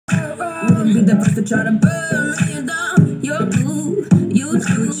be the first to try to burn me down. You're blue, you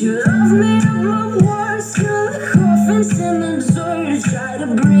do. You love me up my words, till the coffins in the door. You try to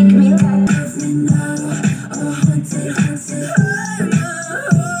break me like nothing now. A haunted, haunted, I'm a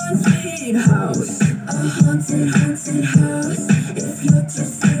haunted house. A haunted, haunted house. If you're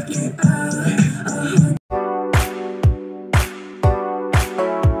just taking out a haunted.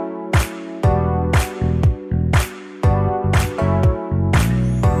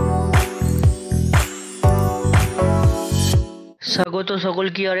 স্বাগত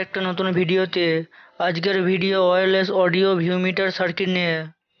সকলকে আরেকটা নতুন ভিডিওতে। আজকের video wireless audio ভিউমিটার circuit নিয়ে।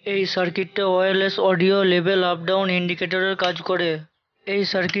 এই সার্কিটটা wireless audio level up down ইন্ডিকেটরের কাজ করে। এই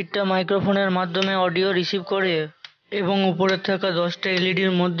সার্কিটটা মাইক্রোফোনের মাধ্যমে অডিও রিসিভ করে এবং উপরে থাকা 10টা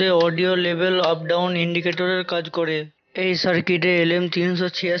এলইডির মধ্যে অডিও লেভেল আপ ডাউন ইন্ডিকেটরের কাজ করে। এই সার্কিটে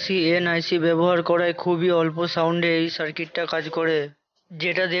LM386N আইসি ব্যবহার করায় খুবই অল্প সাউন্ডে এই সার্কিটটা কাজ করে,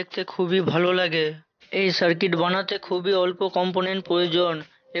 যেটা দেখতে খুবই ভালো লাগে। এই সার্কিট বানাতে খুবই অল্প কম্পোনেন্ট প্রয়োজন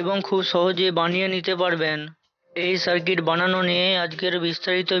এবং খুব সহজে বানিয়ে নিতে পারবেন। এই সার্কিট বানানো নিয়ে আজকের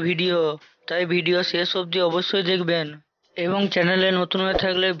বিস্তারিত ভিডিও, তাই ভিডিও শেষ অবধি অবশ্যই দেখবেন এবং চ্যানেলে নতুন হয়ে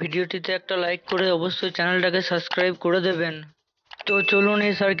থাকলে ভিডিওটিতে একটা লাইক করে অবশ্যই চ্যানেলটাকে সাবস্ক্রাইব করে দেবেন। তো চলুন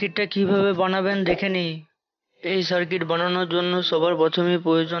এই সার্কিটটা কিভাবে বানাবেন দেখে নিই। এই সার্কিট বানানোর জন্য সবার প্রথমেই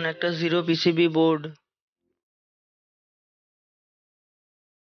প্রয়োজন একটা 0 পিসিবি বোর্ড।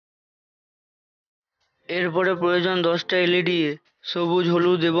 এরপরে প্রয়োজন 10টা এলইডি, সবুজ,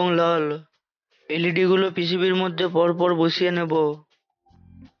 হলুদ এবং লাল। এলইডিগুলো পিসিবির মধ্যে পরপর বসিয়ে নেব।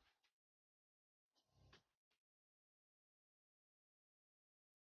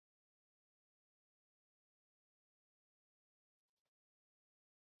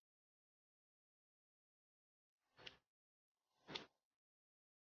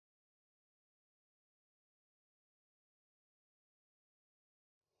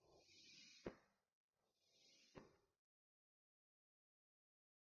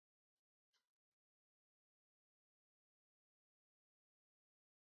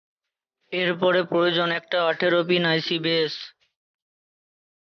 এরপরে প্রয়োজন একটা 18 পিন আইসি বেস।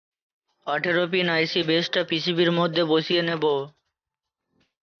 18 পিন আইসি বেসটা পিসিবির মধ্যে বসিয়ে নেব।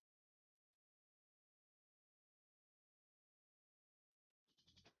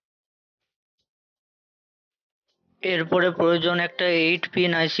 এরপরে প্রয়োজন একটা 8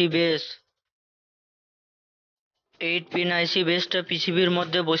 পিন আইসি বেস। 8 পিন আইসি বেসটা পিসিবির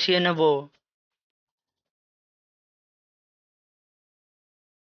মধ্যে বসিয়ে নেব।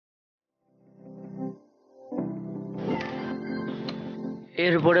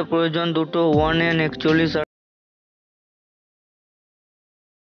 এরপরে প্রয়োজন দুটো 1N41।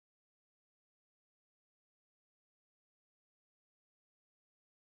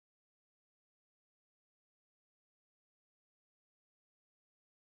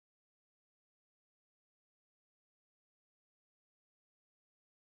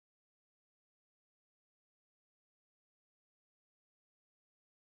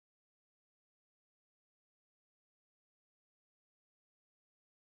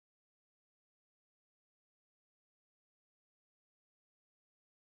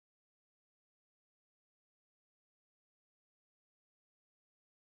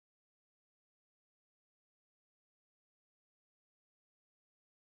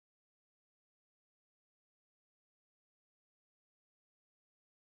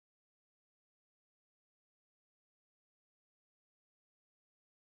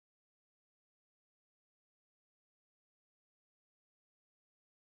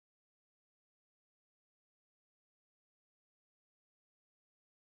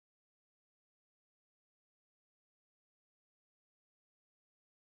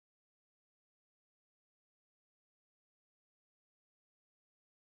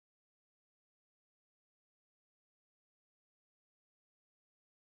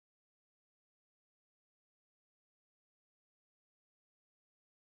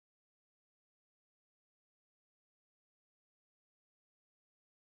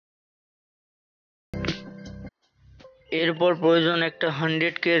 এরপর প্রয়োজন একটা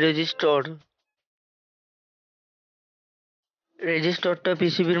 100K রেজিস্টর। রেজিস্টরটা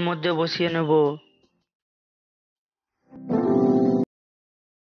পিসিবির মধ্যে বসিয়ে নেব।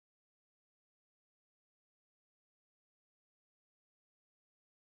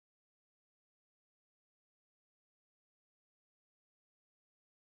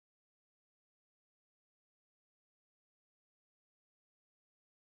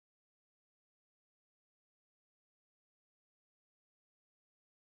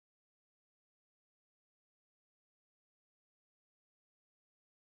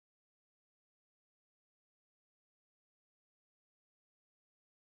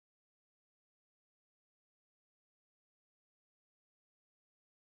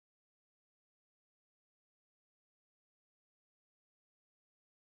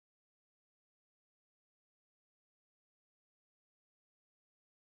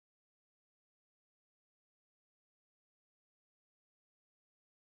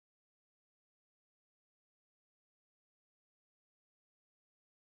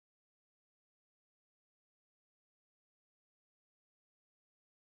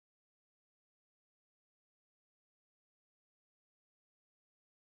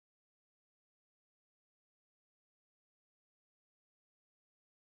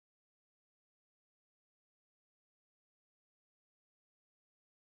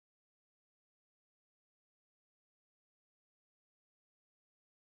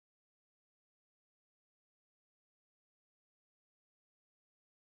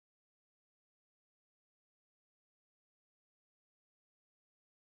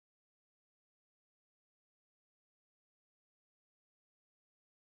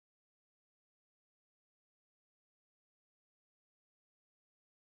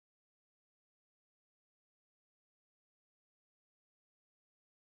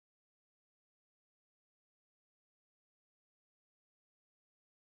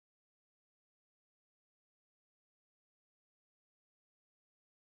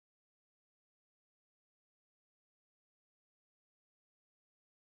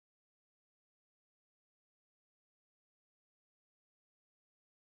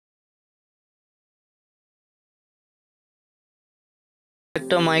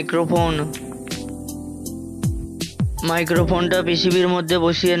 একটা মাইক্রোফোনটা পিসিবির মধ্যে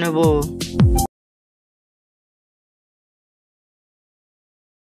বসিয়ে নেব।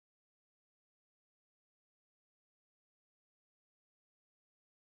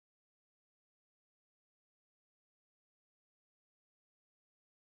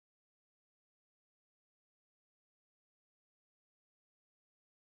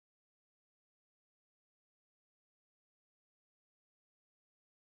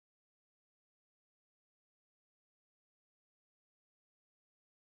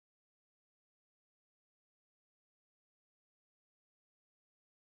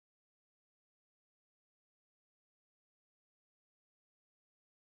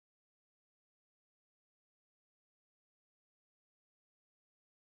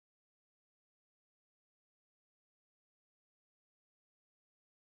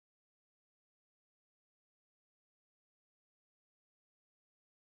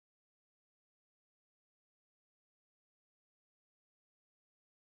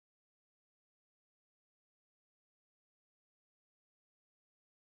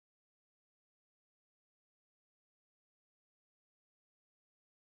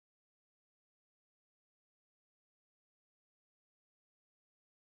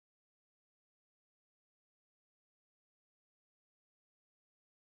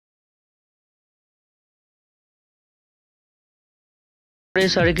 এই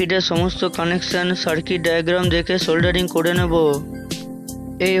সার্কিটের সমস্ত কানেকশন সার্কিট ডায়াগ্রাম দেখে সোল্ডারিং করে নেব।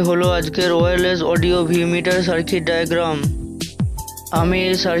 এই হলো আজকের ওয়্যারলেস অডিও ভিউমিটার সার্কিট ডায়াগ্রাম। আমি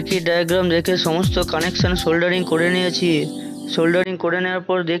এই সার্কিট ডায়াগ্রাম দেখে সমস্ত কানেকশন সোল্ডারিং করে নিয়েছি। সোল্ডারিং করে নেওয়ার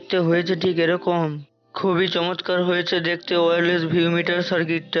পর দেখতে হয়েছে ঠিক এরকম। খুবই চমৎকার হয়েছে দেখতে ওয়্যারলেস ভিউমিটার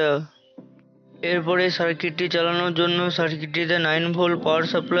সার্কিটটা। এরপরে সার্কিটটি চালানোর জন্য সার্কিটটিতে 9 ভোল্ট পাওয়ার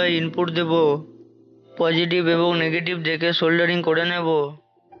সাপ্লাই ইনপুট দেব। পজিটিভ এবং নেগেটিভ দেখে সোল্ডারিং করে নেব।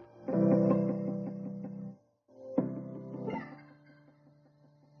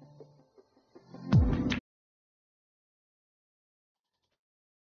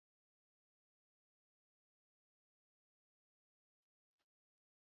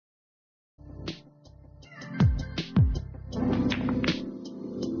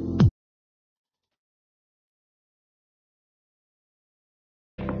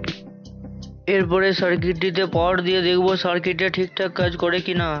 এরপরে সার্কিটটিতে পাওয়ার দিয়ে দেখব সার্কিটটা ঠিকঠাক কাজ করে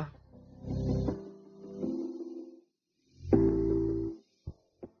কিনা।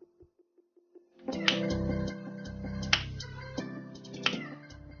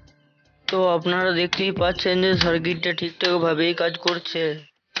 তো আপনারা দেখতেই পাচ্ছেন যে সার্কিটটা ঠিকঠাক ভাবেই কাজ করছে।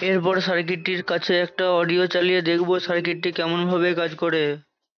 এরপর সার্কিটটির কাছে একটা অডিও চালিয়ে দেখব সার্কিটটি কেমন ভাবে কাজ করে।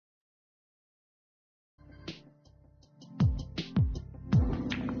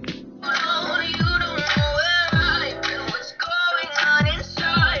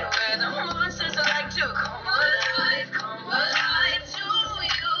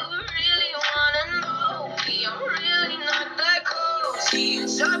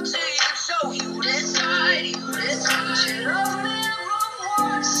 It's up to you, so you decide. You love me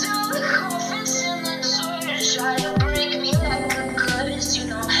before, till the coffins in the door try to break me like a curse. You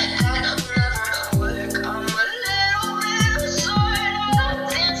know that will never work. I'm a little bit sort of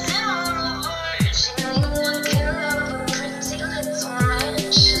dancing on the verge. Anyone can love a pretty little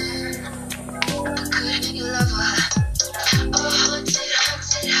mansion. Could you love her? A haunted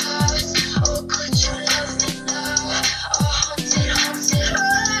house. Oh, could you love me now? A haunted house.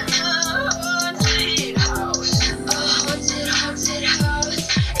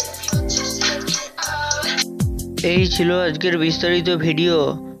 এই ছিল আজকের বিস্তারিত video.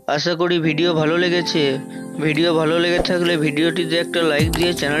 আশা করি video ভালো লেগেছে। Video ভালো লেগে থাকলে ভিডিওটিতে একটা লাইক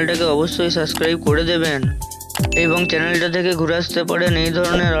দিয়ে চ্যানেলটাকে অবশ্যই সাবস্ক্রাইব করে দেবেন এবং চ্যানেলটা থেকে ঘুরে আসতে পারেন এই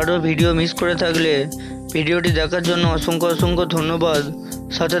ধরনের আরও ভিডিও মিস করে থাকলে। ভিডিওটি দেখার জন্য অসংখ্য ধন্যবাদ।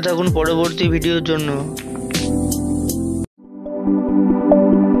 সাথে থাকুন পরবর্তী ভিডিওর জন্য।